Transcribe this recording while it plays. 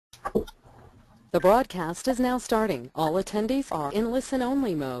The broadcast is now starting. All attendees are in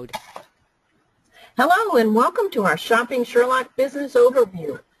listen-only mode. Hello and welcome to our Shopping Sherlock Business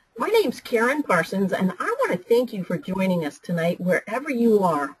Overview. My name's Karin Parsons and I want to thank you for joining us tonight wherever you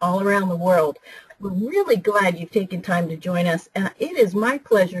are all around the world. We're really glad you've taken time to join us, and it is my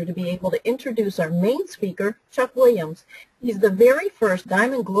pleasure to be able to introduce our main speaker, Chuck Williams. He's the very first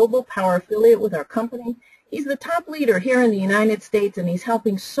Diamond Global Power affiliate with our company. He's the top leader here in the United States, and he's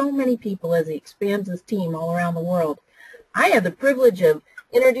helping so many people as he expands his team all around the world. I have the privilege of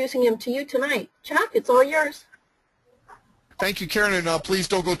introducing him to you tonight. Chuck, it's all yours. Thank you, Karin, and please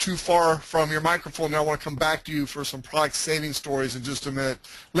don't go too far from your microphone. I want to come back to you for some product saving stories in just a minute.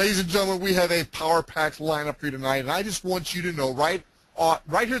 Ladies and gentlemen, we have a power-packed lineup here tonight, and I just want you to know right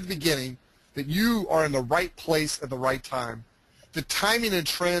here at the beginning that you are in the right place at the right time. The timing and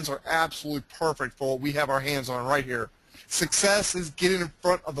trends are absolutely perfect for what we have our hands on right here. Success is getting in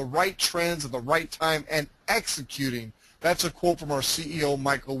front of the right trends at the right time and executing. That's a quote from our CEO,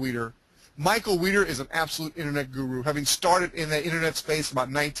 Michael Weeder. Michael Weeder is an absolute internet guru. Having started in the internet space about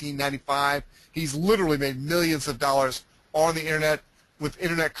 1995, he's literally made millions of dollars on the internet with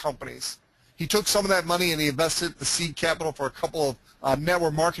internet companies. He took some of that money and he invested the seed capital for a couple of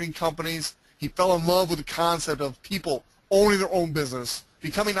network marketing companies. He fell in love with the concept of people owning their own business,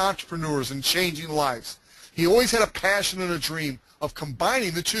 becoming entrepreneurs, and changing lives. He always had a passion and a dream of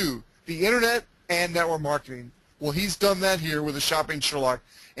combining the two, the internet and network marketing. Well, he's done that here with the Shopping Sherlock,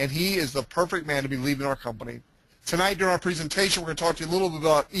 and he is the perfect man to be leading our company. Tonight during our presentation, we're going to talk to you a little bit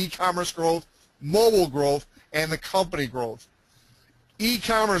about e-commerce growth, mobile growth, and the company growth.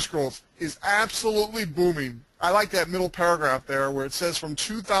 E-commerce growth is absolutely booming. I like that middle paragraph there where it says from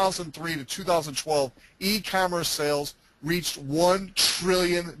 2003 to 2012, e-commerce sales reached $1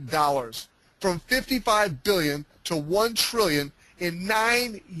 trillion. From $55 billion to $1 trillion in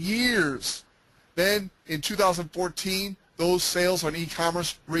 9 years. Then in 2014, those sales on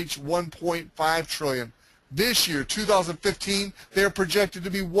e-commerce reached $1.5 trillion. This year, 2015, they're projected to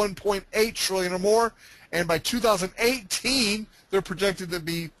be $1.8 trillion or more, and by 2018, they're projected to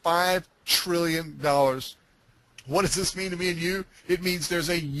be $5 trillion. What does this mean to me and you? It means there's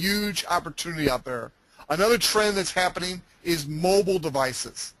a huge opportunity out there. Another trend that's happening is mobile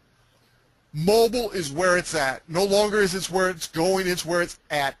devices. Mobile is where it's at. No longer is it where it's going, it's where it's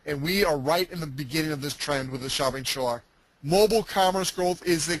at. And we are right in the beginning of this trend with the Shopping Sherlock. Mobile commerce growth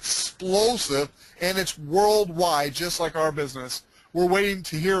is explosive, and it's worldwide, just like our business. We're waiting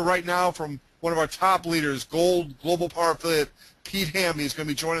to hear right now from one of our top leaders, Global Power affiliate, Pete Hamby, is going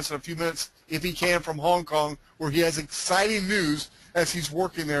to be joining us in a few minutes, if he can, from Hong Kong, where he has exciting news as he's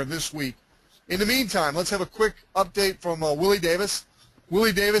working there this week. In the meantime, let's have a quick update from Willie Davis.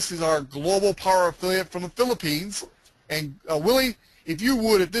 Willie Davis is our Global Power affiliate from the Philippines. And Willie, if you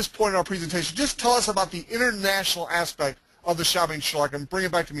would, at this point in our presentation, just tell us about the international aspect of the Shopping Sherlock and bring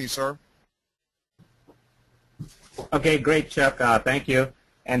it back to me, sir. Okay, great, Chuck. Thank you.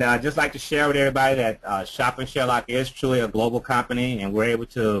 And I'd just like to share with everybody that Shopping Sherlock is truly a global company, and we're able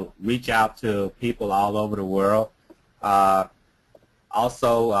to reach out to people all over the world.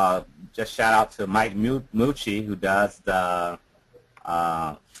 Also, just shout out to Mike Mucci, who does the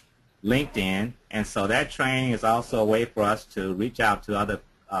LinkedIn, and so that training is also a way for us to reach out to other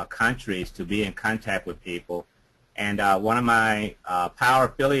countries to be in contact with people. And one of my power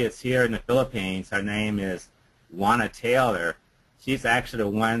affiliates here in the Philippines, her name is Juana Taylor. She's actually the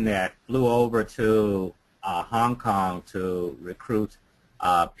one that flew over to Hong Kong to recruit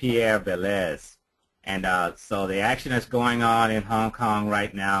Pierre Velez. And so the action that's going on in Hong Kong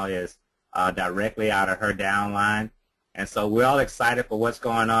right now is directly out of her downline. And so we're all excited for what's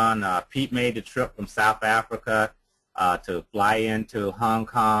going on. Pete made the trip from South Africa to fly into Hong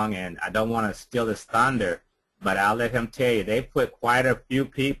Kong, and I don't want to steal his thunder, but I'll let him tell you, they put quite a few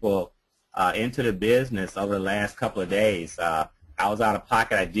people into the business over the last couple of days. I was out of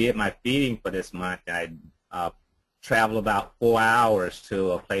pocket. I did my feeding for this month, and I traveled about 4 hours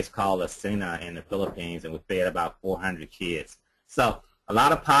to a place called Asina in the Philippines, and we fed about 400 kids. So a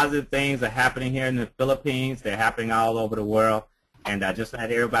lot of positive things are happening here in the Philippines. They're happening all over the world. And just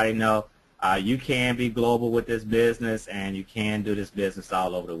let everybody know you can be global with this business, and you can do this business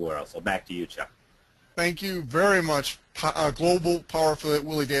all over the world. So back to you, Chuck. Thank you very much, Global Power affiliate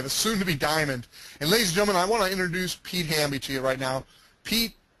Willie Davis, soon to be Diamond. And ladies and gentlemen, I want to introduce Pete Hamby to you right now.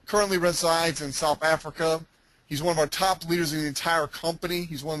 Pete currently resides in South Africa. He's one of our top leaders in the entire company.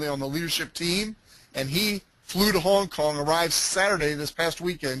 He's on the leadership team, and he flew to Hong Kong, arrived Saturday this past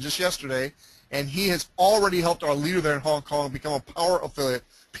weekend, just yesterday, and he has already helped our leader there in Hong Kong become a Power affiliate.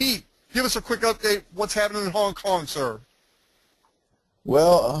 Pete, give us a quick update. What's happening in Hong Kong, sir?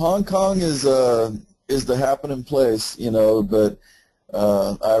 Well, Hong Kong is the happening place, you know, but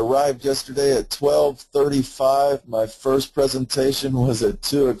I arrived yesterday at 12:35. My first presentation was at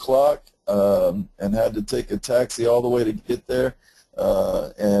 2 o'clock, and had to take a taxi all the way to get there.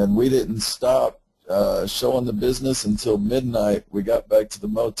 And we didn't stop showing the business until midnight. We got back to the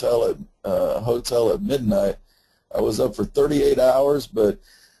hotel at midnight. I was up for 38 hours, but,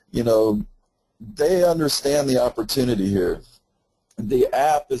 you know, they understand the opportunity here. The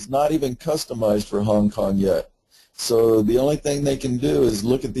app is not even customized for Hong Kong yet. So the only thing they can do is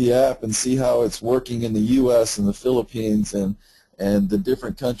look at the app and see how it's working in the U.S. and the Philippines and the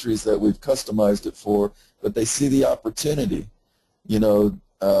different countries that we've customized it for, but they see the opportunity. You know,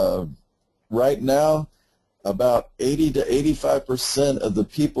 right now, about 80 to 85% of the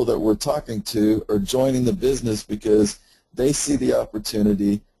people that we're talking to are joining the business because they see the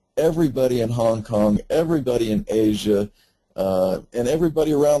opportunity. Everybody in Hong Kong, everybody in Asia, and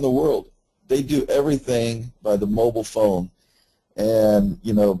everybody around the world, they do everything by the mobile phone. And,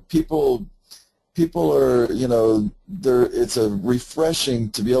 you know, people are, you know, it's a refreshing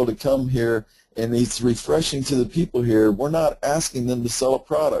to be able to come here, and it's refreshing to the people here. We're not asking them to sell a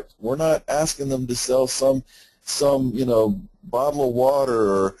product. We're not asking them to sell some you know, bottle of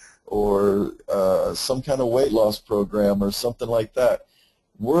water or some kind of weight loss program or something like that.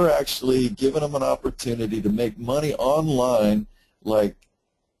 We're actually giving them an opportunity to make money online, like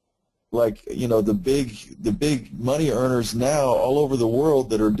you know, the big money earners now all over the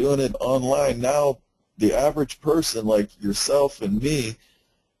world that are doing it online. Now the average person like yourself and me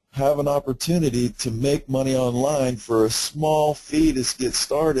have an opportunity to make money online for a small fee to get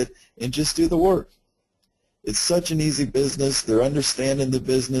started and just do the work. It's such an easy business. They're understanding the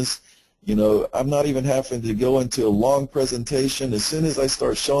business. You know, I'm not even having to go into a long presentation. As soon as I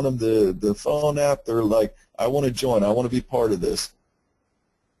start showing them the phone app, they're like, I want to join. I want to be part of this.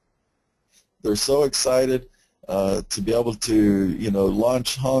 They're so excited to be able to, you know,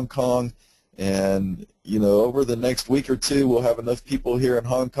 launch Hong Kong. And, you know, over the next week or two, we'll have enough people here in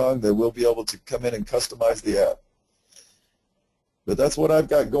Hong Kong that we'll be able to come in and customize the app. But that's what I've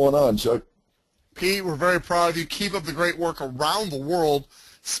got going on, Chuck. Pete, we're very proud of you. Keep up the great work around the world.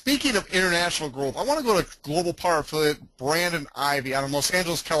 Speaking of international growth, I want to go to Global Power Affiliate Brandon Ivy out of Los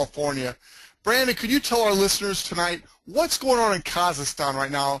Angeles, California. Brandon, could you tell our listeners tonight what's going on in Kazakhstan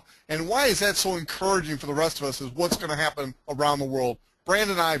right now, and why is that so encouraging for the rest of us, is what's going to happen around the world?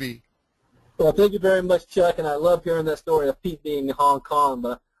 Brandon Ivy. Well, thank you very much, Chuck, and I love hearing that story of Pete being in Hong Kong.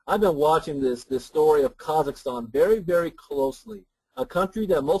 But I've been watching this story of Kazakhstan very, very closely, a country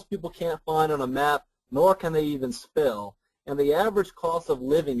that most people can't find on a map, nor can they even spell. And the average cost of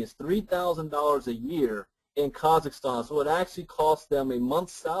living is $3,000 a year in Kazakhstan, so it actually costs them a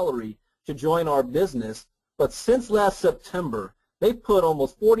month's salary to join our business. But since last September, they put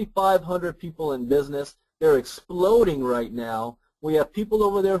almost 4,500 people in business. They're exploding right now. We have people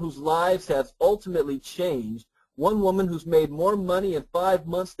over there whose lives have ultimately changed. One woman who's made more money in 5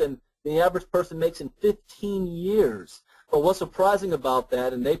 months than the average person makes in 15 years. But what's surprising about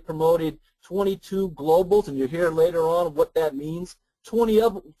that, and they promoted 22 globals, and you'll hear later on what that means,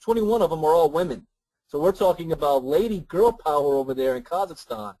 21 of them are all women. So we're talking about lady girl power over there in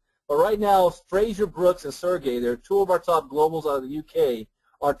Kazakhstan. But right now, Fraser Brooks and Sergey, they're two of our top globals out of the UK,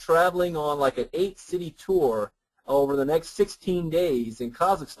 are traveling on like an 8-city tour over the next 16 days in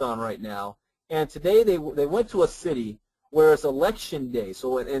Kazakhstan right now. And today they went to a city where it's election day.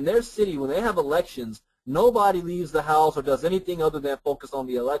 So in their city, when they have elections, nobody leaves the house or does anything other than focus on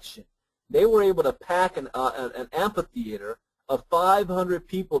the election. They were able to pack an amphitheater of 500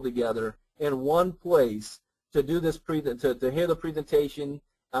 people together in one place to do this to hear the presentation,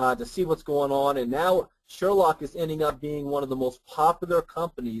 to see what's going on. And now Sherlock is ending up being one of the most popular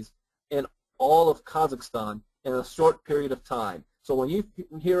companies in all of Kazakhstan in a short period of time. So when you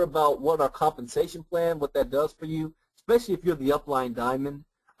hear about what our compensation plan, what that does for you, especially if you're the upline diamond,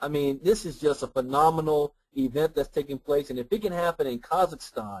 I mean, this is just a phenomenal event that's taking place. And if it can happen in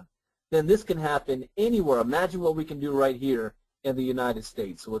Kazakhstan, then this can happen anywhere. Imagine what we can do right here in the United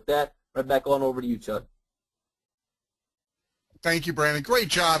States. So with that, right back on over to you, Chuck. Thank you, Brandon. Great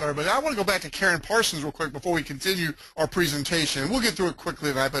job, everybody. I want to go back to Karin Parsons real quick before we continue our presentation. We'll get through it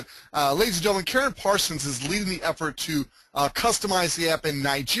quickly tonight, but ladies and gentlemen, Karin Parsons is leading the effort to customize the app in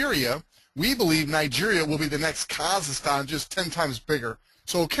Nigeria. We believe Nigeria will be the next Kazakhstan, just 10 times bigger.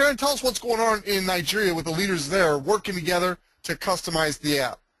 So, Karin, tell us what's going on in Nigeria with the leaders there working together to customize the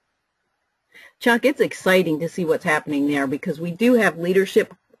app. Chuck, it's exciting to see what's happening there because we do have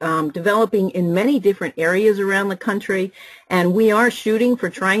leadership developing in many different areas around the country, and we are shooting for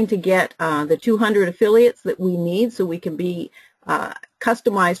trying to get the 200 affiliates that we need so we can be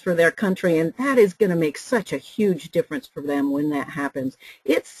customized for their country, and that is going to make such a huge difference for them when that happens.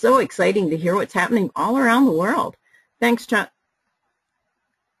 It's so exciting to hear what's happening all around the world. Thanks, Chuck.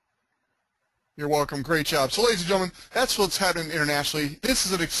 You're welcome. Great job. So, ladies and gentlemen, that's what's happening internationally. This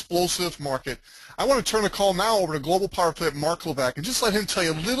is an explosive market. I want to turn the call now over to Global Power Player Mark Levac and just let him tell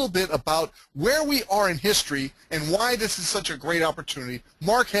you a little bit about where we are in history and why this is such a great opportunity.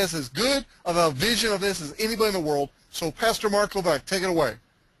 Mark has as good of a vision of this as anybody in the world. So, Pastor Mark Levac, take it away.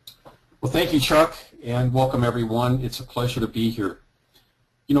 Well, thank you, Chuck, and welcome everyone. It's a pleasure to be here.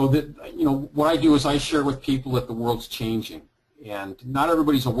 What I do is I share with people that the world's changing, and not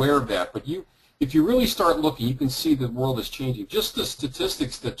everybody's aware of that. But if you really start looking, you can see the world is changing. Just the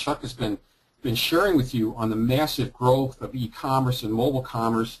statistics that Chuck has been sharing with you on the massive growth of e-commerce and mobile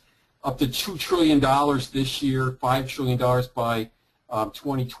commerce, up to $2 trillion this year, $5 trillion by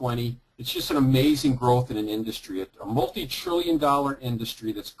 2020. It's just an amazing growth in an industry, a multi-trillion-dollar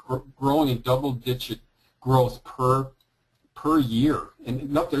industry that's growing in double-digit growth per year.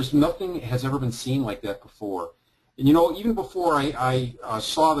 And there's nothing has ever been seen like that before. And even before I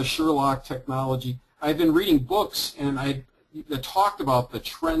saw the Sherlock technology, I've been reading books that talked about the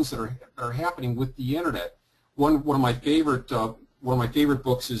trends that are happening with the internet. One of my favorite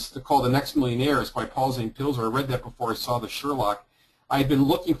books is called The Next Millionaire. It's by Paul Zane Pilzer. I read that before I saw the Sherlock. I had been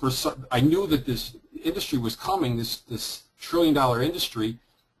looking for I knew that this industry was coming, this trillion-dollar industry,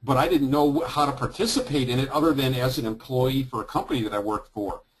 but I didn't know how to participate in it other than as an employee for a company that I worked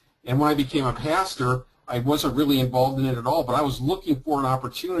for. And when I became a pastor, I wasn't really involved in it at all, but I was looking for an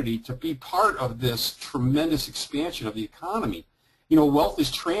opportunity to be part of this tremendous expansion of the economy. Wealth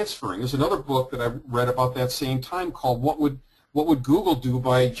is transferring. There's another book that I read about that same time called What Would Google Do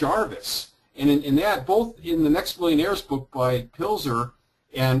by Jarvis. And in that, both in the Next Millionaire's book by Pilzer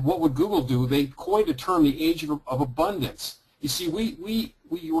and What Would Google Do, they coined a term, the age of abundance. You see, we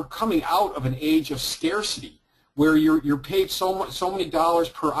were coming out of an age of scarcity, where you're paid so many dollars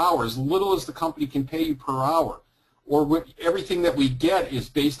per hour, as little as the company can pay you per hour, or everything that we get is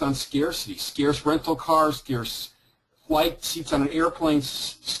based on scarcity. Scarce rental cars, scarce flight seats on an airplane,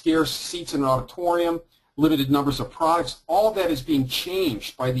 scarce seats in an auditorium, limited numbers of products. All that is being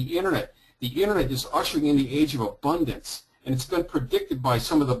changed by the internet. The internet is ushering in the age of abundance, and it's been predicted by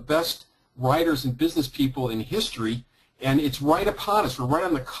some of the best writers and business people in history, and it's right upon us. We're right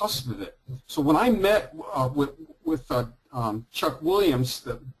on the cusp of it. So when I met with Chuck Williams,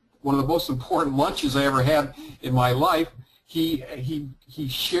 one of the most important lunches I ever had in my life, he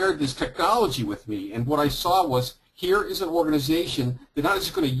shared this technology with me, and what I saw was, here is an organization that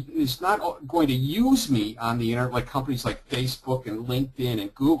is not going to use me on the internet like companies like Facebook and LinkedIn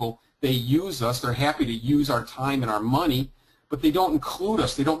and Google. They use us. They're happy to use our time and our money, but they don't include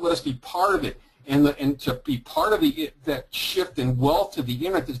us. They don't let us be part of it. And to be part of that shift in wealth to the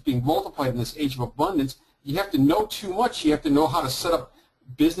internet that's being multiplied in this age of abundance, you have to know too much. You have to know how to set up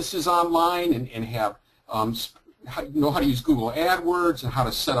businesses online and have know how to use Google AdWords and how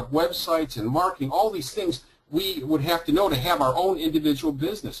to set up websites and marketing. All these things we would have to know to have our own individual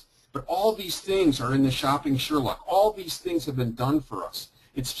business. But all these things are in the Shopping Sherlock. All these things have been done for us.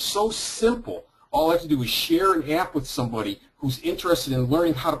 It's so simple. All I have to do is share an app with somebody who's interested in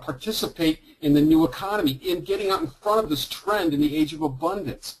learning how to participate in the new economy, in getting out in front of this trend in the age of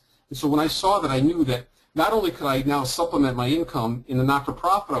abundance. And so when I saw that, I knew that not only could I now supplement my income in the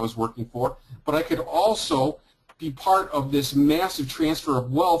not-for-profit I was working for, but I could also be part of this massive transfer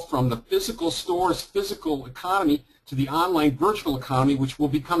of wealth from the physical stores, physical economy, to the online virtual economy, which will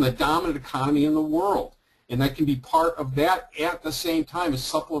become the dominant economy in the world. And I can be part of that at the same time as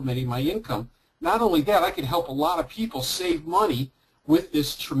supplementing my income. Not only that, I can help a lot of people save money with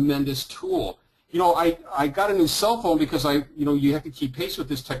this tremendous tool. I got a new cell phone because you have to keep pace with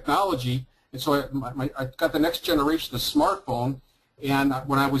this technology, and so I got the next generation of smartphone. And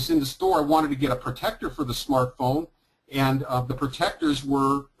when I was in the store, I wanted to get a protector for the smartphone, and the protectors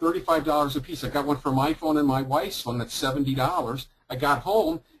were $35 a piece. I got one for my phone and my wife's phone. That's $70. I got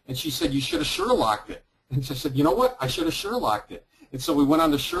home, and she said, "You should have Sherlocked it." And I said, "You know what? I should have Sherlocked it." And so we went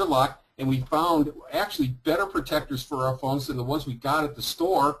on to Sherlock, and we found actually better protectors for our phones than the ones we got at the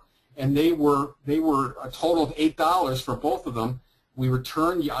store, and they were a total of $8 for both of them. We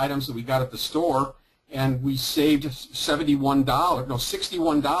returned the items that we got at the store, and we saved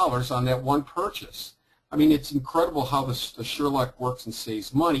 $61 on that one purchase. I mean, it's incredible how the Sherlock works and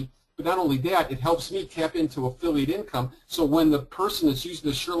saves money. But not only that, it helps me tap into affiliate income. So when the person that's using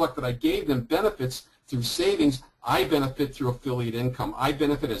the Sherlock that I gave them benefits through savings, I benefit through affiliate income. I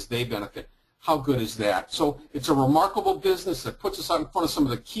benefit as they benefit. How good is that? So it's a remarkable business that puts us out in front of some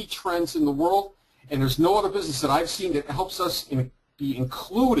of the key trends in the world. And there's no other business that I've seen that helps us be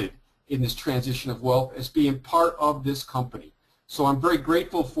included in this transition of wealth as being part of this company. So I'm very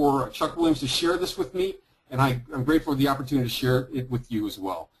grateful for Chuck Williams to share this with me, and I'm grateful for the opportunity to share it with you as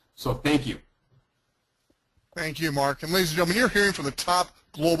well. So thank you. Thank you, Mark. And ladies and gentlemen, you're hearing from the top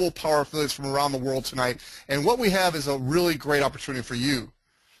global power affiliates from around the world tonight, and what we have is a really great opportunity for you.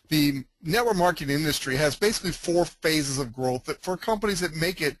 The network marketing industry has basically 4 phases of growth that for companies that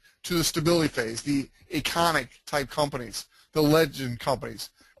make it to the stability phase, the iconic type companies, the legend companies.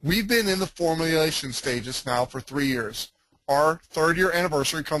 We've been in the formulation stages now for 3 years. Our 3rd-year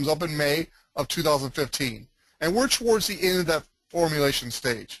anniversary comes up in May of 2015, and we're towards the end of that formulation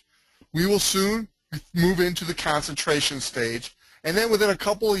stage. We will soon move into the concentration stage, and then within a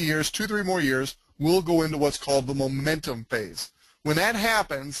couple of years, 2-3 more years, we'll go into what's called the momentum phase. When that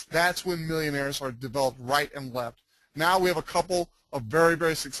happens, that's when millionaires are developed right and left. Now we have a couple of very,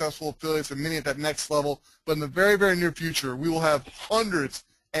 very successful affiliates and many at that next level, but in the very, very near future, we will have hundreds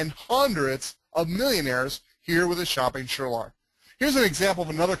and hundreds of millionaires here with a Shopping Sherlock. Here's an example of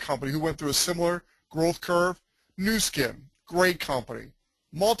another company who went through a similar growth curve. Nu Skin, great company,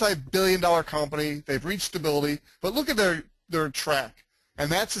 multi-billion-dollar company. They've reached stability, but look at their track,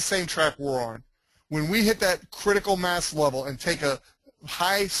 and that's the same track we're on. When we hit that critical mass level and take a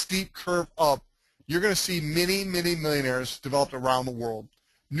high, steep curve up, you're going to see many, many millionaires developed around the world.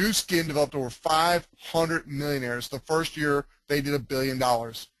 Nu Skin developed over 500 millionaires the first year they did $1 billion.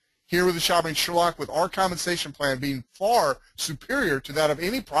 Here with the Shopping Sherlock, with our compensation plan being far superior to that of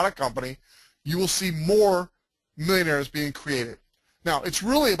any product company, you will see more millionaires being created. Now, it's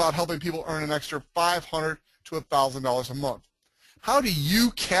really about helping people earn an extra $500 to $1,000 a month. How do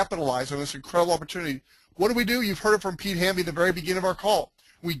you capitalize on this incredible opportunity? What do? You've heard it from Pete Hamby at the very beginning of our call.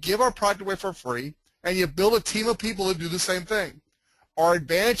 We give our product away for free, and you build a team of people that do the same thing. Our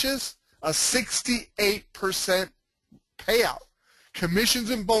advantages, a 68% payout. Commissions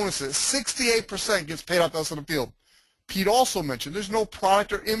and bonuses, 68% gets paid out to us in the field. Pete also mentioned there's no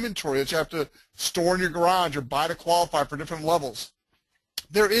product or inventory that you have to store in your garage or buy to qualify for different levels.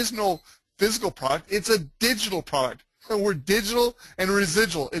 There is no physical product. It's a digital product. We're digital and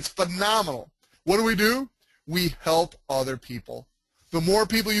residual. It's phenomenal. What do? We help other people. The more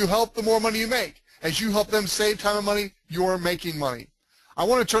people you help, the more money you make. As you help them save time and money, you're making money. I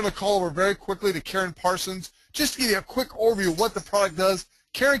want to turn the call over very quickly to Karin Parsons, just to give you a quick overview of what the product does.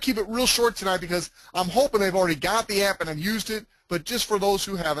 Karin, keep it real short tonight because I'm hoping they've already got the app and have used it, but just for those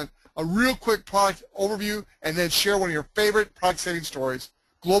who haven't, a real quick product overview and then share one of your favorite product saving stories.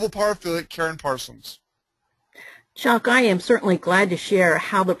 Global Power Affiliate, Karin Parsons. Chuck, I am certainly glad to share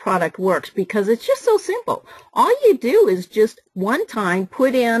how the product works because it's just so simple. All you do is just one time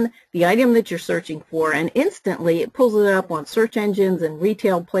put in the item that you're searching for, and instantly it pulls it up on search engines and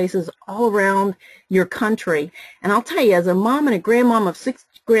retail places all around your country. And I'll tell you, as a mom and a grandmom of 6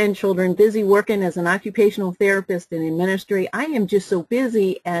 grandchildren, busy working as an occupational therapist and in ministry, I am just so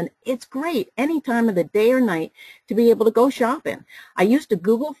busy, and it's great any time of the day or night to be able to go shopping. I used to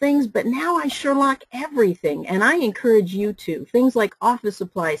Google things, but now I Sherlock everything, and I encourage you to. Things like office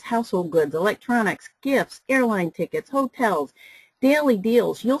supplies, household goods, electronics, gifts, airline tickets, hotels, daily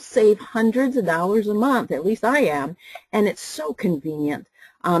deals. You'll save hundreds of dollars a month, at least I am, and it's so convenient.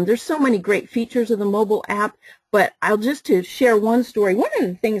 There's so many great features of the mobile app, but I'll just to share one story. One of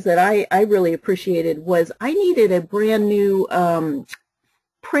the things that I really appreciated was I needed a brand new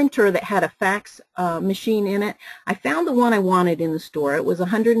printer that had a fax machine in it. I found the one I wanted in the store. It was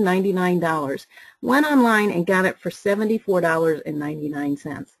 $199. Went online and got it for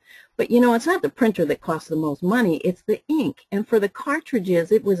 $74.99. But you know, it's not the printer that costs the most money, it's the ink. And for the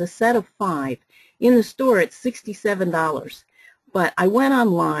cartridges, it was a set of 5. In the store, it's $67. But I went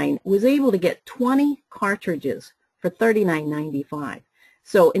online, was able to get 20 cartridges for $39.95.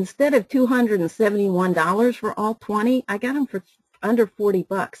 So instead of $271 for all 20, I got them for under 40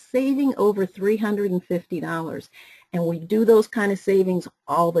 bucks, saving over $350. And we do those kind of savings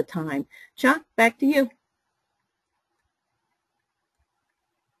all the time. Chuck, back to you.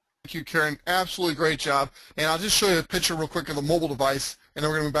 Thank you, Karin. Absolutely great job. And I'll just show you a picture real quick of the mobile device, and then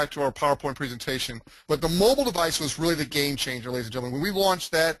we're going to move back to our PowerPoint presentation. But the mobile device was really the game changer, ladies and gentlemen. When we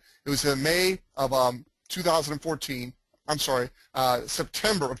launched that, it was in May of 2014. I'm sorry,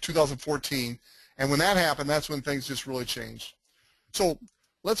 September of 2014. And when that happened, that's when things just really changed. So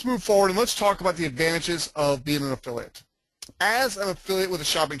let's move forward and let's talk about the advantages of being an affiliate. As an affiliate with a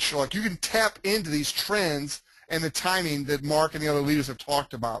Shopping Sherlock, you can tap into these trends and the timing that Mark and the other leaders have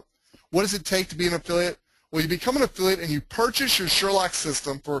talked about. What does it take to be an affiliate? Well, you become an affiliate and you purchase your Sherlock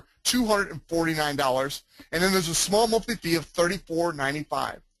system for $249, and then there's a small monthly fee of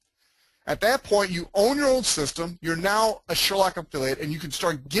 $34.95. At that point, you own your own system. You're now a Sherlock affiliate, and you can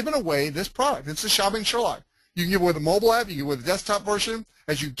start giving away this product. It's the Shopping Sherlock. You can give away the mobile app. You can give away the desktop version.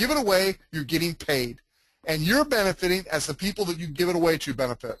 As you give it away, you're getting paid. And you're benefiting as the people that you give it away to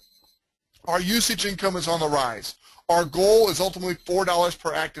benefit. Our usage income is on the rise. Our goal is ultimately $4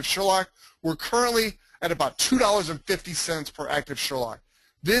 per active Sherlock. We're currently at about $2.50 per active Sherlock.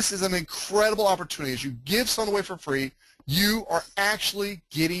 This is an incredible opportunity. As you give something away for free, you are actually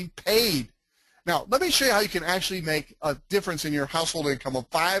getting paid. Now, let me show you how you can actually make a difference in your household income of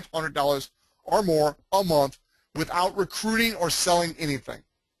 $500 or more a month without recruiting or selling anything.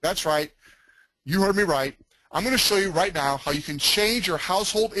 That's right. You heard me right. I'm going to show you right now how you can change your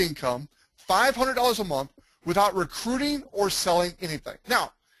household income $500 a month without recruiting or selling anything.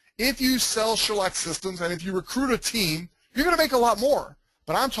 Now, if you sell Sherlock systems and if you recruit a team, you're going to make a lot more.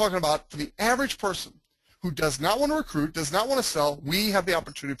 But I'm talking about for the average person who does not want to recruit, does not want to sell, we have the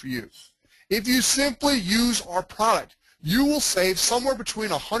opportunity for you. If you simply use our product, you will save somewhere between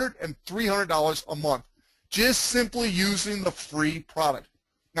 $100 and $300 a month just simply using the free product.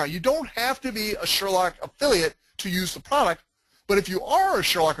 Now, you don't have to be a Sherlock affiliate to use the product, but if you are a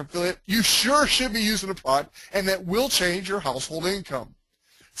Sherlock affiliate, you sure should be using the product, and that will change your household income.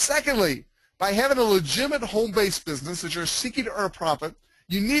 Secondly, by having a legitimate home-based business that you're seeking to earn a profit,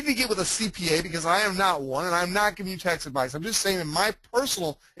 you need to get with a CPA, because I am not one, and I'm not giving you tax advice. I'm just saying in my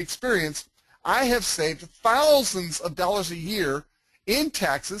personal experience, I have saved thousands of dollars a year in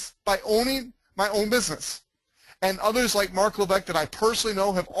taxes by owning my own business. And others like Mark Levesque that I personally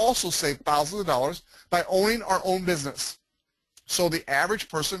know have also saved thousands of dollars by owning our own business. So the average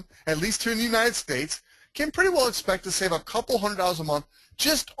person, at least here in the United States, can pretty well expect to save a couple $100 a month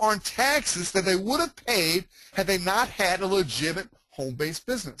just on taxes that they would have paid had they not had a legitimate home-based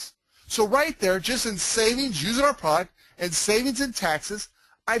business. So right there, just in savings using our product and savings in taxes,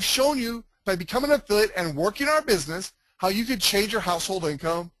 I've shown you by becoming an affiliate and working our business how you can change your household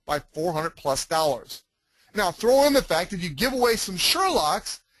income by $400+. Now throw in the fact that you give away some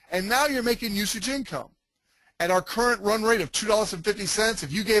Sherlocks and now you're making usage income. At our current run rate of $2.50,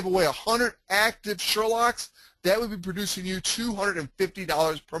 if you gave away 100 active Sherlocks, that would be producing you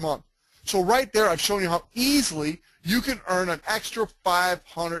 $250 per month. So right there, I've shown you how easily you can earn an extra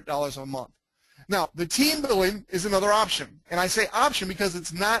 $500 a month. Now, the team building is another option. And I say option because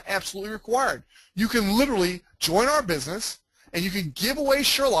it's not absolutely required. You can literally join our business, and you can give away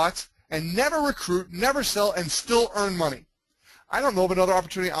Sherlocks and never recruit, never sell, and still earn money. I don't know of another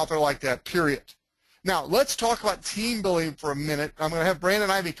opportunity out there like that, period. Now, let's talk about team building for a minute. I'm going to have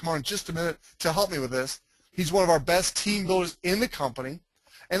Brandon Ivey come on in just a minute to help me with this. He's one of our best team builders in the company.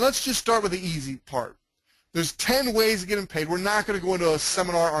 And let's just start with the easy part. There's 10 ways of getting paid. We're not going to go into a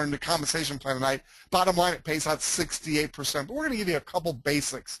seminar or into compensation plan tonight. Bottom line, it pays out 68%. But we're going to give you a couple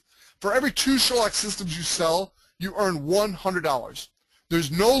basics. For every 2 Sherlock systems you sell, you earn $100.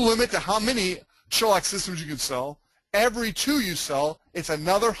 There's no limit to how many Sherlock systems you can sell. Every 2 you sell, it's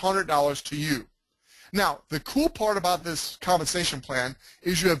another $100 to you. Now, the cool part about this compensation plan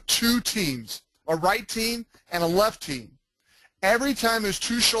is you have 2 teams, a right team and a left team. Every time there's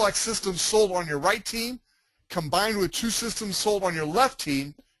 2 Sherlock systems sold on your right team, combined with 2 systems sold on your left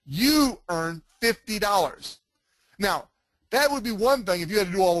team, you earn $50. Now, that would be one thing if you had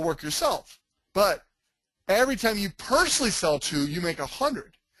to do all the work yourself. But every time you personally sell 2, you make $100.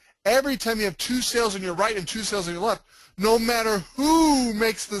 Every time you have 2 sales on your right and 2 sales on your left, no matter who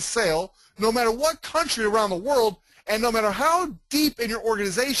makes the sale, no matter what country around the world, and no matter how deep in your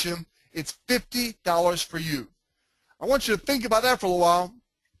organization, it's $50 for you. I want you to think about that for a little while,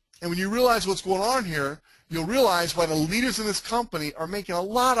 and when you realize what's going on here, you'll realize why the leaders in this company are making a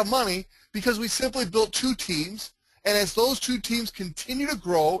lot of money, because we simply built 2 teams, and as those 2 teams continue to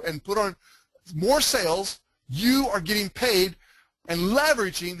grow and put on more sales, you are getting paid and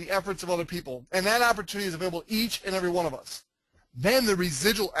leveraging the efforts of other people, and that opportunity is available to each and every one of us. Then the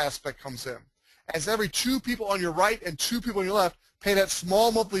residual aspect comes in. As every 2 people on your right and 2 people on your left pay that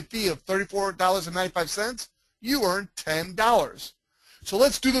small monthly fee of $34.95, you earn $10. So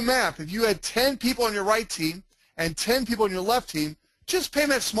let's do the math. If you had 10 people on your right team and 10 people on your left team, just paying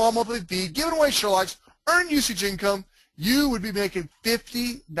that small monthly fee, giving away Sherlocks, earn usage income, you would be making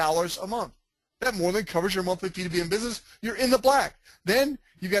 $50 a month. That more than covers your monthly fee to be in business. You're in the black. Then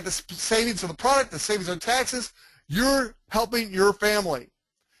you've got the savings of the product, the savings on taxes. You're helping your family.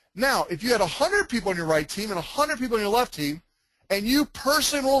 Now, if you had 100 people on your right team and 100 people on your left team, and you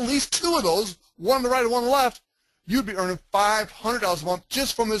personally enroll at least 2 of those, one on the right and one on the left, you'd be earning $500 a month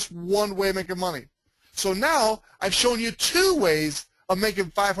just from this one way of making money. So now I've shown you 2 ways of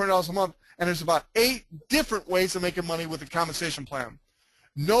making $500 a month, and there's about 8 different ways of making money with the compensation plan.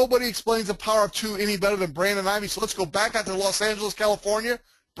 Nobody explains the power of two any better than Brandon Ivy. So let's go back out to Los Angeles, California.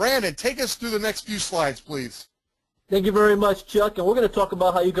 Brandon, take us through the next few slides, please. Thank you very much, Chuck. And we're going to talk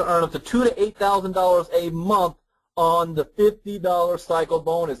about how you can earn up to $2,000 to $8,000 a month on the $50 cycle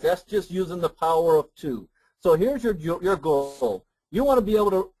bonus. That's just using the power of two. So here's your goal. You want to be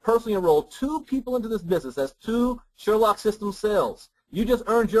able to personally enroll 2 people into this business. That's 2 Sherlock System sales. You just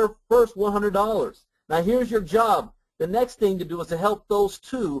earned your first $100. Now here's your job. The next thing to do is to help those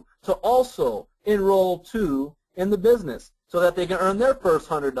 2 to also enroll 2 in the business so that they can earn their first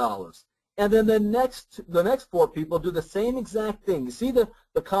 $100. And then the next 4 people do the same exact thing. You see the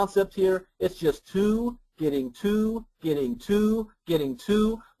concept here? It's just 2, getting 2, getting 2, getting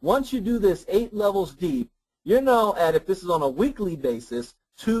 2. Once you do this 8 levels deep, you're now at, if this is on a weekly basis,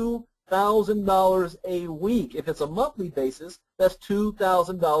 $2,000 a week. If it's a monthly basis, that's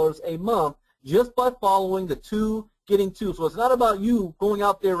 $2,000 a month just by following the 2, getting 2. So it's not about you going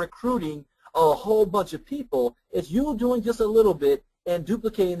out there recruiting a whole bunch of people. It's you doing just a little bit and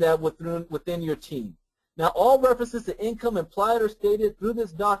duplicating that within your team. Now, all references to income implied or stated through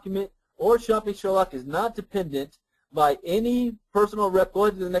this document or Shopping Sherlock is not dependent by any personal rep. Go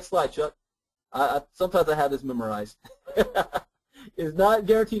ahead to the next slide, Chuck. Sometimes I have this memorized. Is not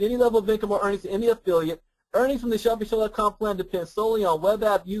guaranteed any level of income or earnings to any affiliate. Earnings from the Shopping Sherlock comp plan depend solely on web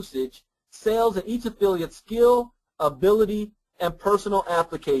app usage, sales, and each affiliate's skill, ability, and personal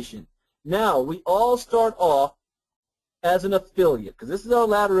application. Now, we all start off as an affiliate, because this is our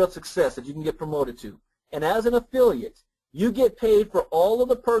ladder of success that you can get promoted to. And as an affiliate, you get paid for all of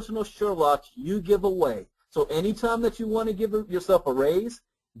the personal Sherlocks you give away. So anytime that you want to give yourself a raise,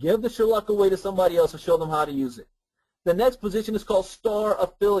 give the Sherlock away to somebody else and show them how to use it. The next position is called Star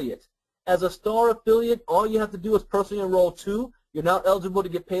Affiliate. As a Star Affiliate, all you have to do is personally enroll 2. You're now eligible to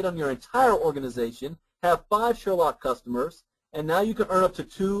get paid on your entire organization, have 5 Sherlock customers, and now you can earn up to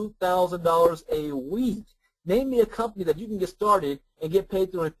 $2,000 a week. Name me a company that you can get started and get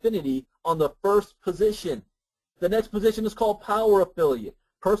paid through Infinity on the first position. The next position is called Power Affiliate.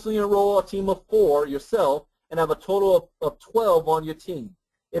 Personally enroll a team of 4 yourself and have a total of 12 on your team.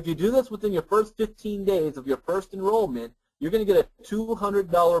 If you do this within your first 15 days of your first enrollment, you're going to get a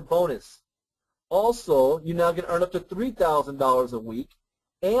 $200 bonus. Also, you now can earn up to $3,000 a week,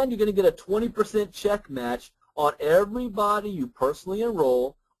 and you're going to get a 20% check match on everybody you personally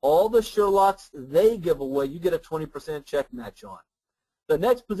enroll. All the Sherlocks they give away, you get a 20% check match on. The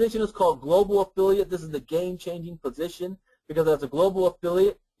next position is called Global Affiliate. This is the game-changing position because as a global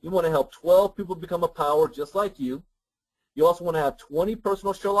affiliate, you want to help 12 people become a power just like you. You also want to have 20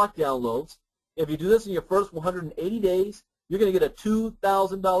 personal Sherlock downloads. If you do this in your first 180 days, you're going to get a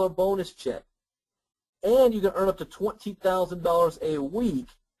 $2,000 bonus check. And you can earn up to $20,000 a week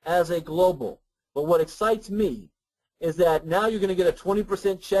as a global. But what excites me is that now you're going to get a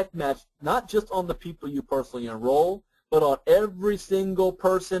 20% check match, not just on the people you personally enroll, but on every single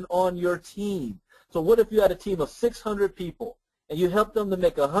person on your team. So what if you had a team of 600 people and you helped them to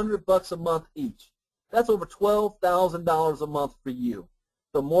make $100 a month each? That's over $12,000 a month for you.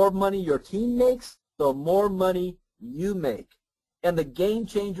 The more money your team makes, the more money you make. And the game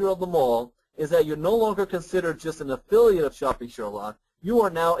changer of them all is that you're no longer considered just an affiliate of Shopping Sherlock. You are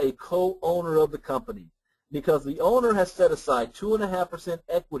now a co-owner of the company because the owner has set aside 2.5%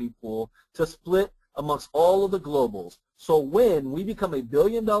 equity pool to split amongst all of the globals. So when we become a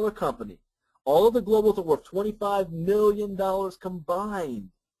billion-dollar company, all of the globals are worth $25 million combined.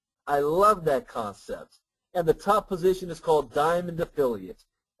 I love that concept. And the top position is called Diamond Affiliate.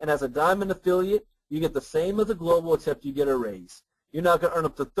 And as a Diamond Affiliate, you get the same as a global except you get a raise. You're now going to earn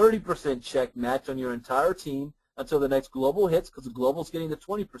up to 30% check match on your entire team until the next global hits because the global's getting the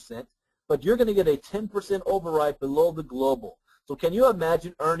 20%. But you're going to get a 10% override below the global. So can you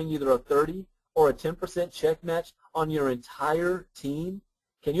imagine earning either a 30 or a 10% check match on your entire team?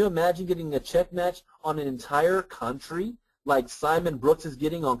 Can you imagine getting a check match on an entire country like Simon Brooks is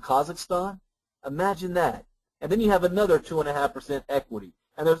getting on Kazakhstan? Imagine that. And then you have another 2.5% equity.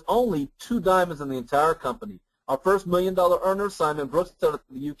 And there's only 2 diamonds in the entire company. Our first $1 million earner, Simon Brooks, out of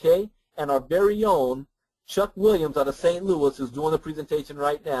the UK, and our very own Chuck Williams out of St. Louis, who's doing the presentation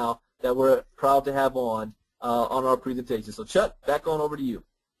right now that we're proud to have on our presentation. So, Chuck, back on over to you.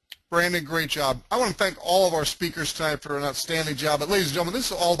 Brandon, great job. I want to thank all of our speakers tonight for an outstanding job. But ladies and gentlemen,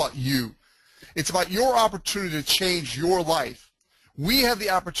 this is all about you. It's about your opportunity to change your life. We have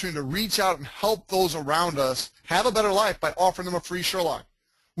the opportunity to reach out and help those around us have a better life by offering them a free Sherlock.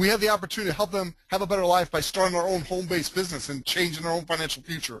 We have the opportunity to help them have a better life by starting our own home-based business and changing their own financial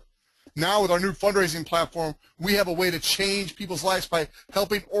future. Now with our new fundraising platform, we have a way to change people's lives by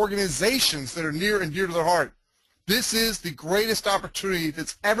helping organizations that are near and dear to their heart. This is the greatest opportunity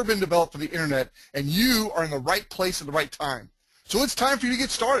that's ever been developed for the internet, and you are in the right place at the right time. So it's time for you to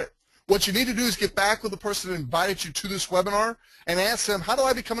get started. What you need to do is get back with the person that invited you to this webinar and ask them, how do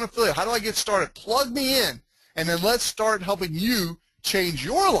I become an affiliate? How do I get started? Plug me in, and then let's start helping you change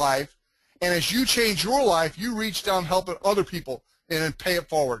your life. And as you change your life, you reach down helping other people and then pay it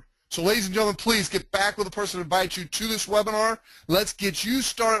forward. So ladies and gentlemen, please get back with the person who invited you to this webinar. Let's get you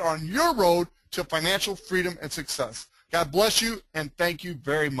started on your road to financial freedom and success. God bless you, and thank you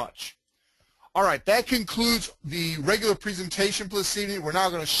very much. All right, that concludes the regular presentation for this evening. We're now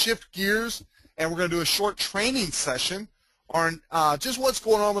going to shift gears, and we're going to do a short training session on just what's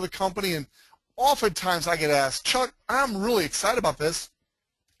going on with the company. And oftentimes I get asked, Chuck, I'm really excited about this.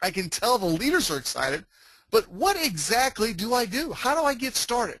 I can tell the leaders are excited, but what exactly do I do? How do I get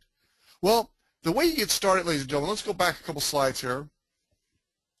started? Well, the way you get started, ladies and gentlemen, let's go back a couple slides here.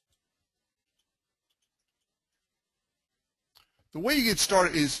 The way you get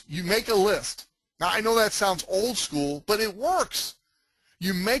started is you make a list. Now, I know that sounds old school, but it works.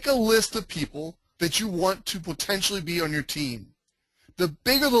 You make a list of people that you want to potentially be on your team. The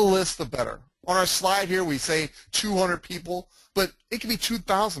bigger the list, the better. On our slide here, we say 200 people, but it can be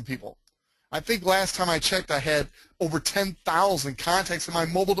 2,000 people. I think last time I checked, I had over 10,000 contacts in my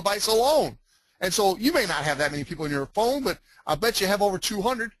mobile device alone. And so you may not have that many people in your phone, but I bet you have over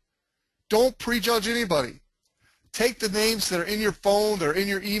 200. Don't prejudge anybody. Take the names that are in your phone, that are in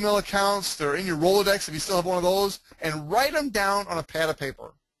your email accounts, that are in your Rolodex, if you still have one of those, and write them down on a pad of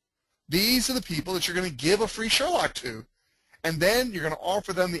paper. These are the people that you're going to give a free Sherlock to. And then you're going to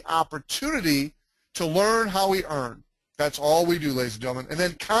offer them the opportunity to learn how we earn. That's all we do, ladies and gentlemen. And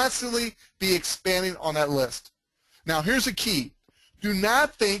then constantly be expanding on that list. Now, here's the key. Do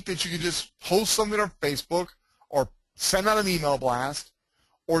not think that you can just post something on Facebook or send out an email blast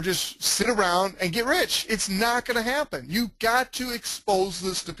or just sit around and get rich. It's not going to happen. You've got to expose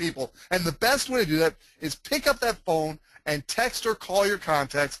this to people. And the best way to do that is pick up that phone and text or call your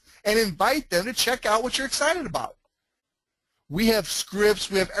contacts and invite them to check out what you're excited about. We have scripts.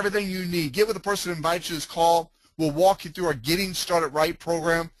 We have everything you need. Get with the person who invites you to this call. We'll walk you through our Getting Started Right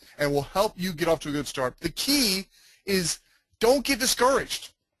program, and we'll help you get off to a good start. The key is don't get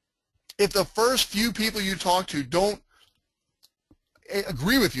discouraged. If the first few people you talk to don't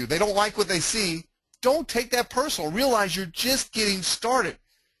agree with you, they don't like what they see, don't take that personal. Realize you're just getting started.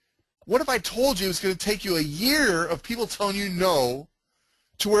 What if I told you it's going to take you a year of people telling you no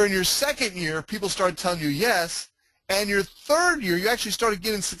to where in your second year people started telling you yes, and your third year you actually started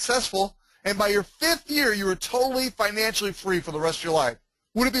getting successful, and by your fifth year you were totally financially free for the rest of your life?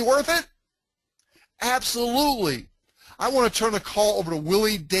 Would it be worth it? Absolutely. I want to turn the call over to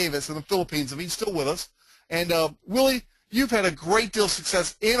Willie Davis in the Philippines, if he's still with us. And Willie, you've had a great deal of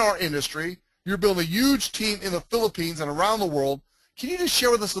success in our industry. You're building a huge team in the Philippines and around the world. Can you just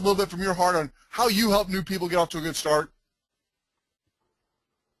share with us a little bit from your heart on how you help new people get off to a good start?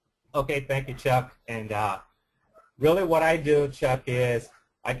 Okay, thank you, Chuck. And really what I do, Chuck, is,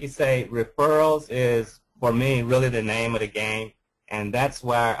 like you say, referrals is, for me, really the name of the game. And that's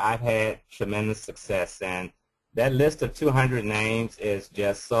where I've had tremendous success. And that list of 200 names is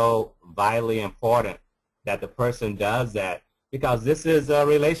just so vitally important that the person does that, because this is a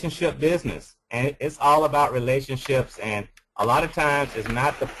relationship business, and it's all about relationships. And a lot of times it's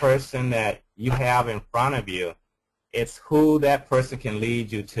not the person that you have in front of you, it's who that person can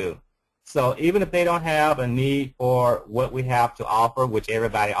lead you to. So even if they don't have a need for what we have to offer, which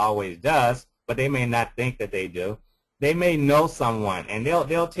everybody always does, but they may not think that they do, they may know someone, and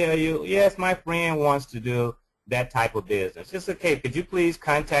they'll tell you, yes, my friend wants to do that type of business. It's okay, could you please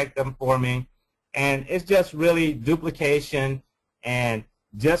contact them for me? And it's just really duplication, and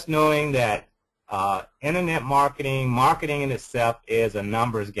just knowing that internet marketing in itself is a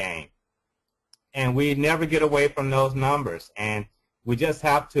numbers game. And we never get away from those numbers. And we just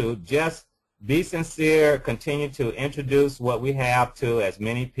have to just be sincere, continue to introduce what we have to as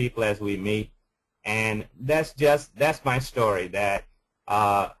many people as we meet. And that's my story, that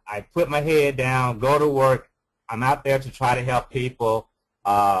I put my head down, go to work. I'm out there to try to help people.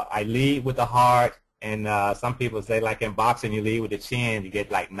 I lead with the heart, and some people say, like in boxing, you lead with the chin, you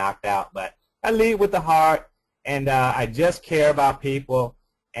get like knocked out. But I lead with the heart, and I just care about people.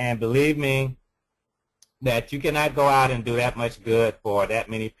 And believe me, that you cannot go out and do that much good for that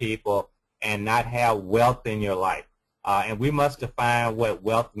many people and not have wealth in your life. And we must define what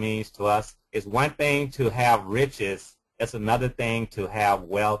wealth means to us. It's one thing to have riches. It's another thing to have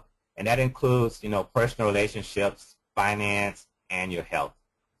wealth, and that includes, personal relationships, finance, and your health.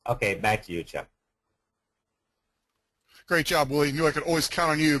 Okay, back to you, Chuck. Great job, Willie. You knew I could always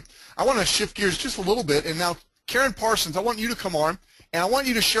count on you. I want to shift gears just a little bit and now Karin Parsons, I want you to come on, and I want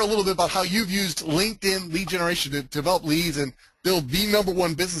you to share a little bit about how you've used LinkedIn lead generation to develop leads and build the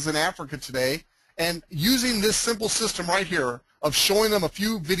 #1 business in Africa today, and using this simple system right here of showing them a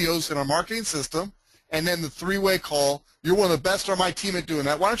few videos in our marketing system, and then the 3-way call. You're one of the best on my team at doing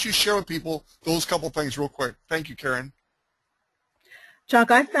that. Why don't you share with people those couple things real quick? Thank you, Karin. Chuck,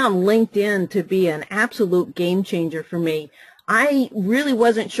 I found LinkedIn to be an absolute game changer for me. I really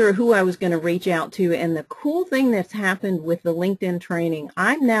wasn't sure who I was going to reach out to, and the cool thing that's happened with the LinkedIn training,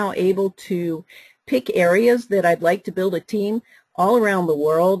 I'm now able to pick areas that I'd like to build a team all around the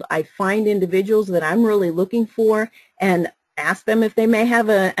world. I find individuals that I'm really looking for and ask them if they may have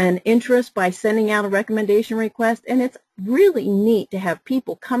an interest by sending out a recommendation request, and it's really neat to have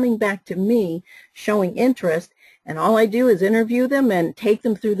people coming back to me showing interest, and all I do is interview them and take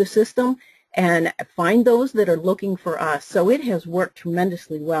them through the system and find those that are looking for us. So it has worked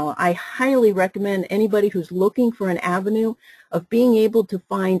tremendously well. I highly recommend anybody who's looking for an avenue of being able to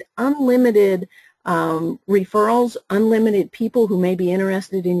find unlimited referrals, unlimited people who may be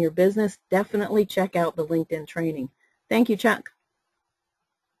interested in your business. Definitely check out the LinkedIn training. Thank you, Chuck.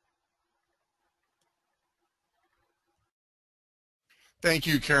 Thank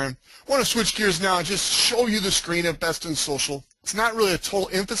you, Karin. I want to switch gears now and just show you the screen of Best in Social. It's not really a total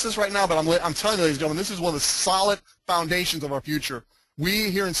emphasis right now, but I'm telling you, ladies and gentlemen, this is one of the solid foundations of our future.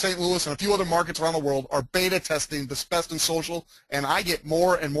 We here in St. Louis and a few other markets around the world are beta testing this Best in Social, and I get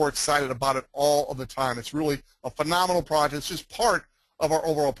more and more excited about it all of the time. It's really a phenomenal project. It's just part of our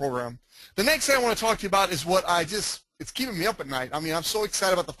overall program. The next thing I want to talk to you about is it's keeping me up at night. I mean, I'm so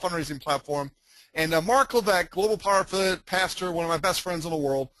excited about the fundraising platform. And Mark Levesque, Global Power Affiliate Pastor, one of my best friends in the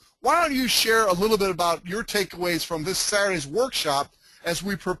world, why don't you share a little bit about your takeaways from this Saturday's workshop as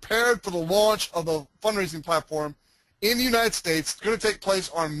we prepared for the launch of the fundraising platform in the United States. It's going to take place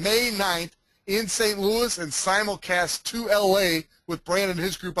on May 9th in St. Louis and simulcast to LA with Brandon and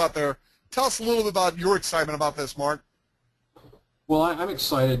his group out there. Tell us a little bit about your excitement about this, Mark. Well, I'm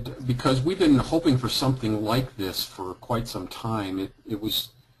excited because we've been hoping for something like this for quite some time. It was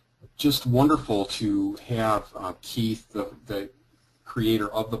just wonderful to have Keith, the creator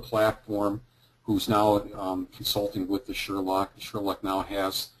of the platform, who's now consulting with the Sherlock. Sherlock now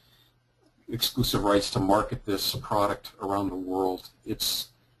has exclusive rights to market this product around the world.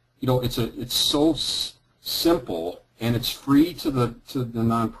 It's so simple, and it's free to the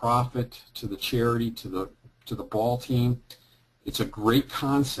nonprofit, to the charity, to the ball team. It's a great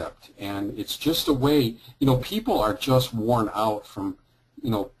concept, and it's just a way. People are just worn out from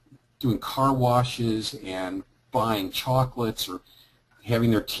doing car washes and buying chocolates, or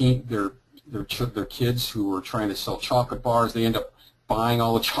having their kids who are trying to sell chocolate bars. They end up buying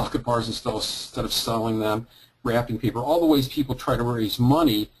all the chocolate bars instead of selling them, wrapping paper. All the ways people try to raise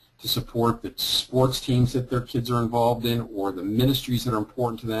money to support the sports teams that their kids are involved in, or the ministries that are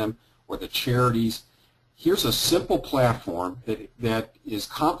important to them, or the charities. Here's a simple platform that is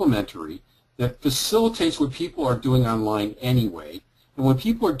complementary, that facilitates what people are doing online anyway. And when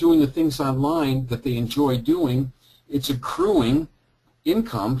people are doing the things online that they enjoy doing, it's accruing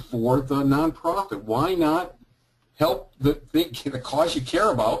income for the nonprofit. Why not help the cause you care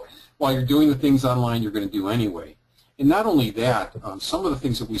about while you're doing the things online you're going to do anyway? And not only that, some of the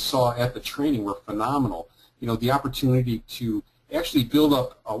things that we saw at the training were phenomenal. The opportunity to actually build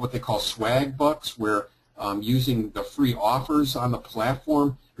up what they call swag bucks, where using the free offers on the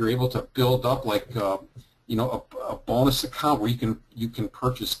platform, you're able to build up like a bonus account where you can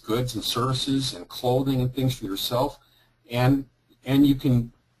purchase goods and services and clothing and things for yourself, and you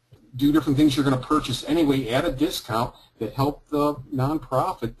can do different things you're going to purchase anyway at a discount that help the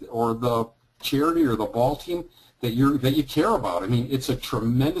nonprofit or the charity or the ball team that you care about. I mean, it's a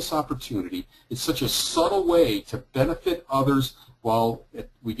tremendous opportunity. It's such a subtle way to benefit others while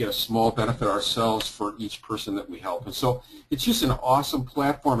we get a small benefit ourselves for each person that we help. And so it's just an awesome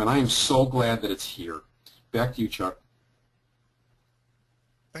platform, and I am so glad that it's here. Back to you, Chuck.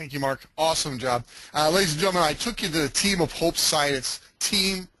 Thank you, Mark. Awesome job. Ladies and gentlemen, I took you to the Team of Hope site. It's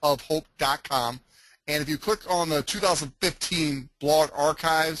teamofhope.com. And if you click on the 2015 blog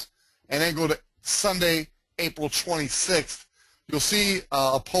archives and then go to Sunday, April 26th, you'll see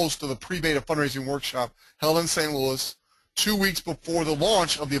a post of the pre-beta fundraising workshop held in St. Louis 2 weeks before the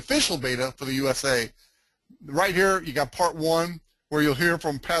launch of the official beta for the USA. Right here, you got part one, where you'll hear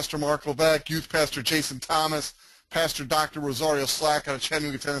from Pastor Mark Levesque, Youth Pastor Jason Thomas, Pastor Dr. Rosario Slack out of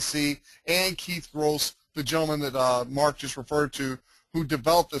Chattanooga, Tennessee, and Keith Gross, the gentleman that Mark just referred to, who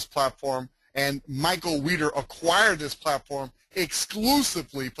developed this platform. And Michael Weeder acquired this platform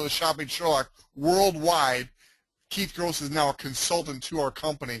exclusively for the Shopping Sherlock worldwide. Keith Gross is now a consultant to our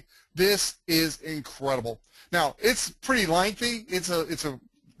company. This is incredible. Now, it's pretty lengthy. It's a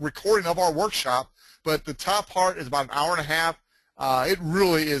recording of our workshop, but the top part is about an hour and a half. It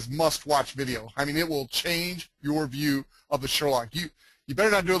really is must-watch video. I mean, it will change your view of the Sherlock. You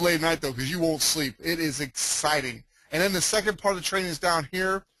better not do it late at night, though, because you won't sleep. It is exciting. And then the second part of the training is down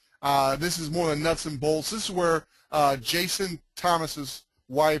here. This is more than nuts and bolts. This is where Jason Thomas's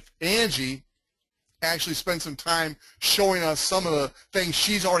wife, Angie, actually spent some time showing us some of the things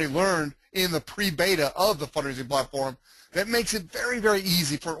she's already learned in the pre-beta of the fundraising platform that makes it very, very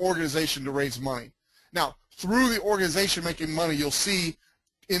easy for an organization to raise money. Now, through the organization making money, you'll see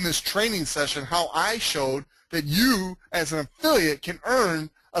in this training session how I showed that you, as an affiliate, can earn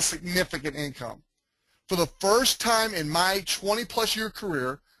a significant income. For the first time in my 20-plus year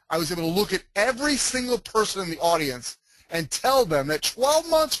career, I was able to look at every single person in the audience and tell them that 12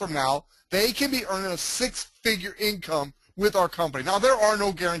 months from now, they can be earning a six-figure income with our company. Now, there are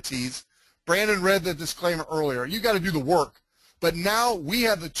no guarantees. Brandon read the disclaimer earlier. You got to do the work. But now we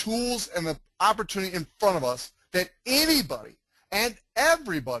have the tools and the opportunity in front of us that anybody and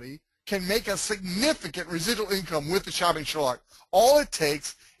everybody can make a significant residual income with the Shopping Sherlock. All it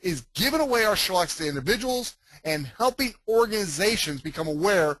takes is giving away our Sherlocks to individuals and helping organizations become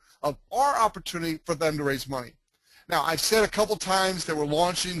aware of our opportunity for them to raise money. Now, I've said a couple times that we're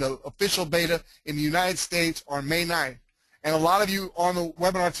launching the official beta in the United States on May 9th. And a lot of you on the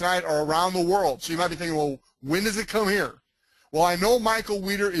webinar tonight are around the world. So you might be thinking, well, when does it come here? Well, I know Michael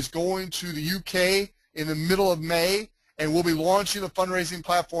Weeder is going to the UK in the middle of May, and we'll be launching the fundraising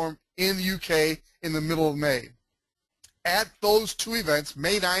platform in the UK in the middle of May. At those two events,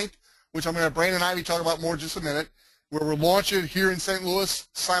 May 9th, which I'm going to have Brandon and Ivy talk about more in just a minute, where we're launching here in St. Louis,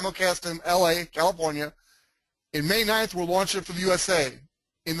 simulcast in LA, California. In May 9th, we're launching it for the USA.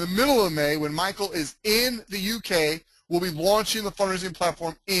 In the middle of May, when Michael is in the UK, we'll be launching the fundraising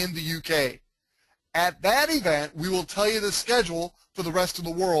platform in the UK. At that event, we will tell you the schedule for the rest of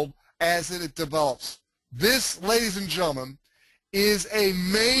the world as it develops. This, ladies and gentlemen, is a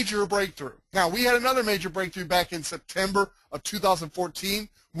major breakthrough. Now, we had another major breakthrough back in September of 2014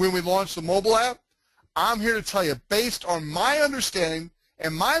 when we launched the mobile app. I'm here to tell you, based on my understanding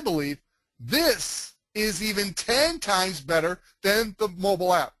and my belief, this is even 10 times better than the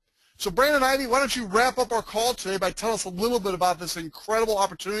mobile app. So, Brandon Ivy, why don't you wrap up our call today by telling us a little bit about this incredible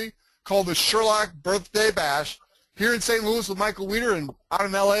opportunity called the Sherlock Birthday Bash here in St. Louis with Michael Weeder and out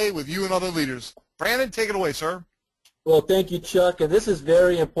in LA with you and other leaders. Brandon, take it away, sir. Well, thank you, Chuck. And this is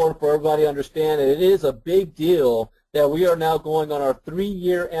very important for everybody to understand. And it is a big deal that we are now going on our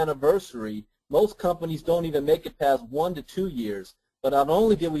 3-year anniversary. Most companies don't even make it past 1 to 2 years. But not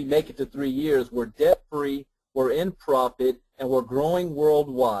only did we make it to 3 years, we're debt-free, we're in profit, and we're growing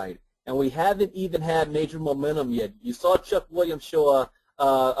worldwide. And we haven't even had major momentum yet. You saw Chuck Williams show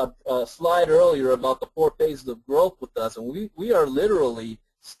a slide earlier about the 4 phases of growth with us, and we are literally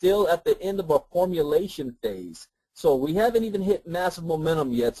still at the end of our formulation phase. So we haven't even hit massive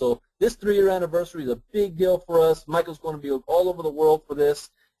momentum yet. So this 3-year anniversary is a big deal for us. Michael's going to be all over the world for this.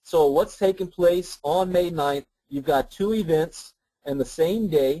 So what's taking place on May 9th, you've got 2 events in the same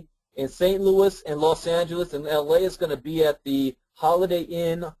day in St. Louis and Los Angeles, and LA is going to be at the Holiday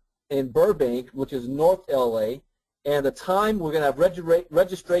Inn in Burbank, which is North LA. And the time, we're going to have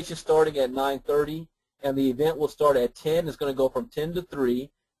registration starting at 9:30, and the event will start at 10. It's going to go from 10 to 3.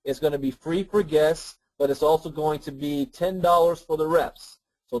 It's going to be free for guests, but it's also going to be $10 for the reps.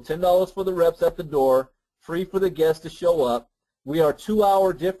 So $10 for the reps at the door, free for the guests to show up. We are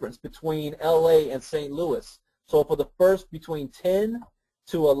 2-hour difference between LA and St. Louis. So for the first between 10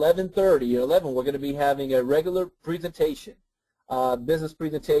 to 11:30 or 11, we're going to be having a regular presentation, business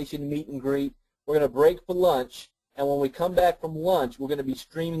presentation, meet and greet. We're going to break for lunch. And when we come back from lunch, we're going to be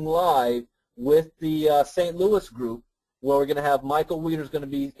streaming live with the St. Louis group, where we're going to have Michael Weeder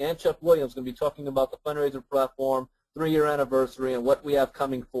and Chuck Williams going to be talking about the fundraiser platform, 3-year anniversary, and what we have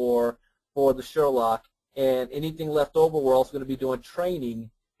coming for the Sherlock. And anything left over, we're also going to be doing training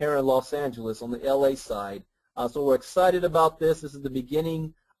here in Los Angeles on the LA side. So we're excited about this. This is the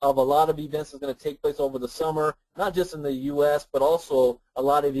beginning of a lot of events that's going to take place over the summer, not just in the U.S., but also a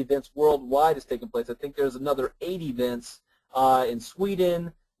lot of events worldwide is taking place. I think there's another 8 events in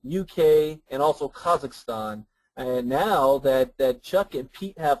Sweden, UK, and also Kazakhstan. And now that Chuck and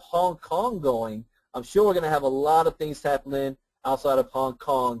Pete have Hong Kong going, I'm sure we're going to have a lot of things happening outside of Hong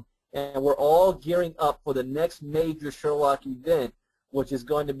Kong. And we're all gearing up for the next major Sherlock event, which is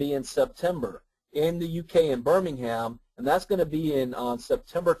going to be in September in the UK in Birmingham. And that's going to be on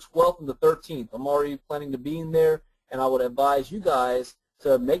September 12th and the 13th. I'm already planning to be in there, and I would advise you guys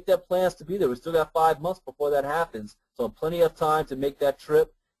to make that plans to be there. We still got 5 months before that happens, so plenty of time to make that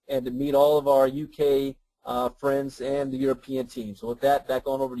trip and to meet all of our UK friends and the European team. So with that, back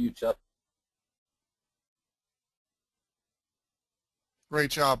on over to you, Chuck.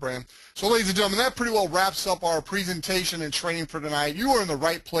 Great job, Bram. So, ladies and gentlemen, that pretty well wraps up our presentation and training for tonight. You are in the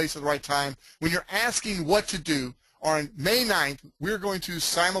right place at the right time. When you're asking what to do, on May 9th, we're going to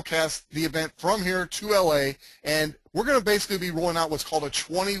simulcast the event from here to LA, and we're going to basically be rolling out what's called a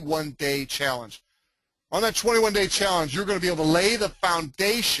 21-day challenge. On that 21-day challenge, you're going to be able to lay the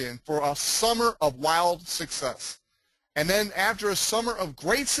foundation for a summer of wild success. And then after a summer of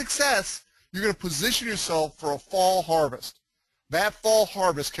great success, you're going to position yourself for a fall harvest. That fall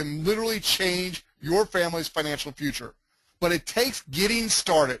harvest can literally change your family's financial future. But it takes getting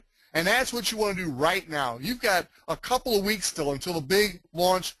started. And that's what you want to do right now. You've got a couple of weeks still until the big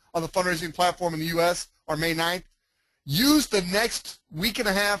launch of the fundraising platform in the U.S. on May 9th. Use the next week and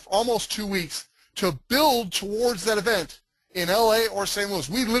a half, almost 2 weeks, to build towards that event in L.A. or St. Louis.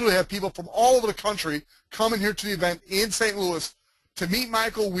 We literally have people from all over the country coming here to the event in St. Louis to meet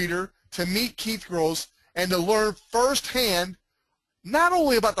Michael Weeder, to meet Keith Gross, and to learn firsthand not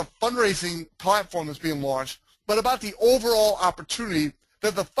only about the fundraising platform that's being launched, but about the overall opportunity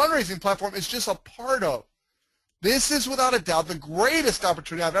that the fundraising platform is just a part of. This is without a doubt the greatest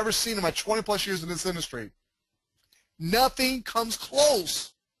opportunity I've ever seen in my 20-plus years in this industry. Nothing comes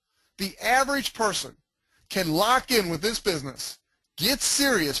close. The average person can lock in with this business, get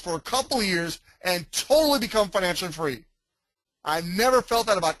serious for a couple of years, and totally become financially free. I've never felt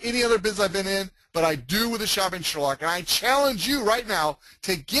that about any other business I've been in, but I do with the Shopping Sherlock. And I challenge you right now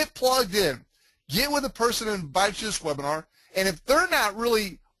to get plugged in. Get with the person who invites you to this webinar. And if they're not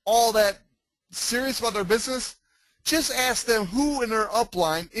really all that serious about their business, just ask them who in their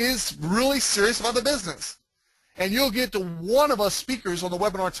upline is really serious about the business. And you'll get to one of us speakers on the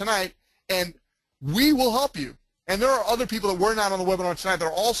webinar tonight, and we will help you. And there are other people that were not on the webinar tonight that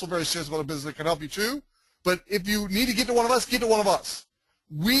are also very serious about the business that can help you too. But if you need to get to one of us, get to one of us.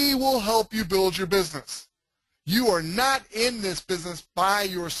 We will help you build your business. You are not in this business by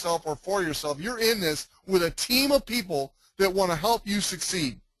yourself or for yourself. You're in this with a team of people that want to help you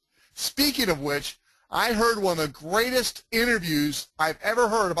succeed. Speaking of which, I heard one of the greatest interviews I've ever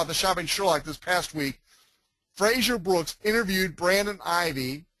heard about the Shopping Sherlock this past week. Fraser Brooks interviewed Brandon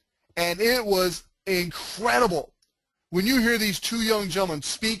Ivy, and it was incredible. When you hear these two young gentlemen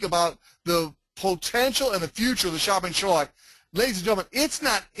speak about the potential and the future of the Shopping Sherlock, ladies and gentlemen, it's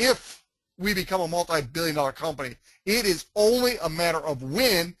not if we become a multi-billion-dollar company. It is only a matter of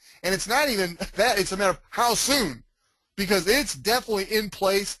when, and it's not even that. It's a matter of how soon, because it's definitely in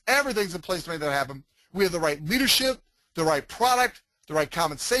place. Everything's in place to make that happen. We have the right leadership, the right product, the right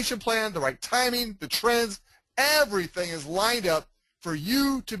compensation plan, the right timing, the trends. Everything is lined up for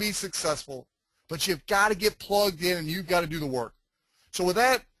you to be successful, but you've got to get plugged in and you've got to do the work. So with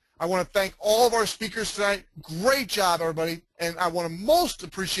that, I want to thank all of our speakers tonight. Great job, everybody. And I want to most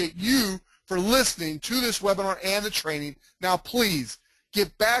appreciate you for listening to this webinar and the training. Now, please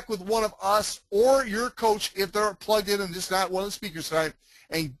get back with one of us or your coach if they're plugged in and just not one of the speakers tonight,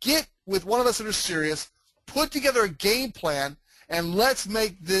 and get with one of us that are serious, put together a game plan, and let's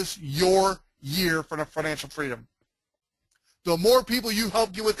make this your year for financial freedom. The more people you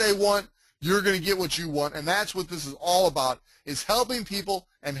help get what they want, you're going to get what you want, and that's what this is all about, is helping people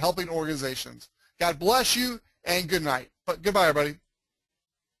and helping organizations. God bless you, and good night. Goodbye, everybody.